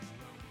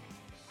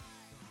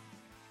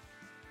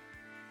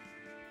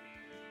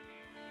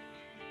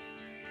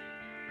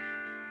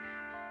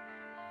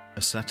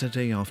A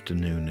Saturday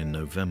afternoon in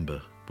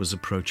November was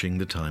approaching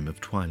the time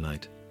of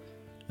twilight,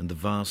 and the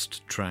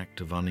vast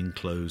tract of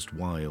unenclosed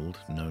wild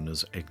known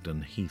as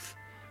Egdon Heath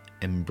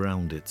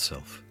embrowned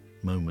itself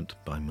moment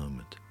by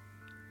moment.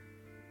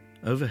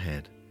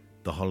 Overhead,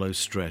 the hollow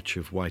stretch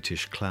of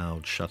whitish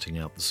cloud shutting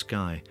out the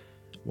sky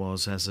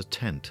was as a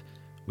tent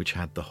which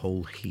had the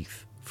whole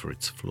heath for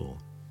its floor.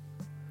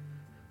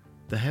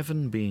 The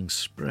heaven being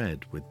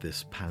spread with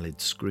this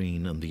pallid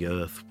screen and the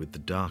earth with the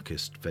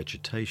darkest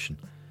vegetation,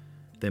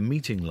 their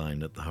meeting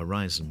line at the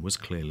horizon was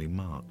clearly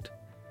marked.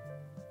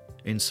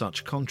 In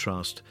such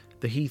contrast,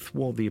 the heath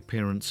wore the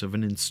appearance of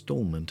an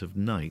instalment of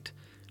night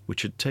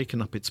which had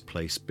taken up its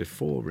place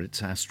before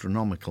its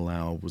astronomical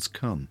hour was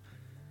come.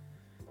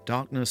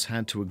 Darkness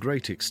had to a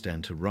great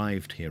extent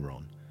arrived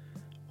hereon,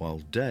 while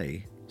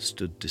day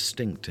stood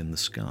distinct in the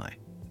sky.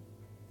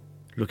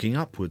 Looking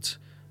upwards,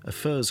 a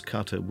furze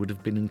cutter would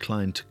have been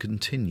inclined to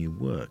continue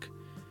work.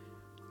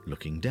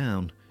 Looking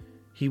down,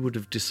 he would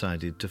have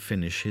decided to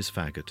finish his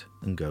faggot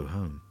and go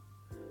home.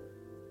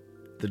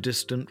 The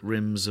distant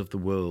rims of the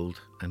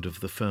world and of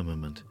the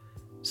firmament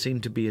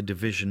seemed to be a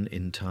division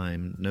in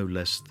time no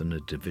less than a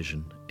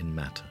division in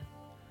matter.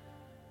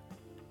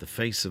 The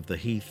face of the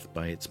heath,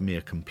 by its mere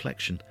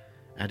complexion,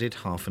 added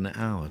half an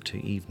hour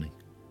to evening.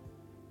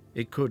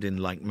 It could in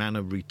like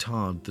manner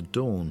retard the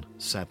dawn,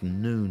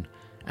 sadden noon,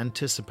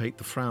 anticipate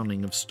the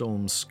frowning of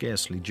storms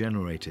scarcely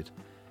generated,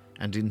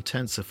 and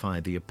intensify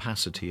the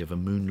opacity of a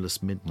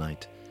moonless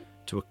midnight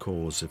to a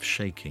cause of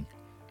shaking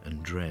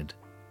and dread.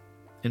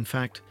 In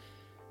fact,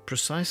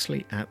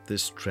 precisely at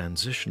this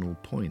transitional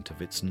point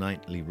of its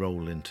nightly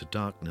roll into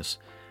darkness,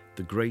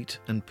 the great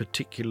and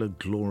particular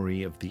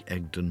glory of the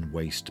Egdon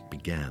waste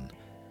began,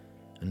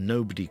 and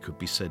nobody could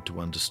be said to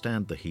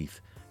understand the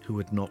heath who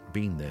had not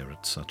been there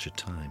at such a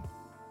time.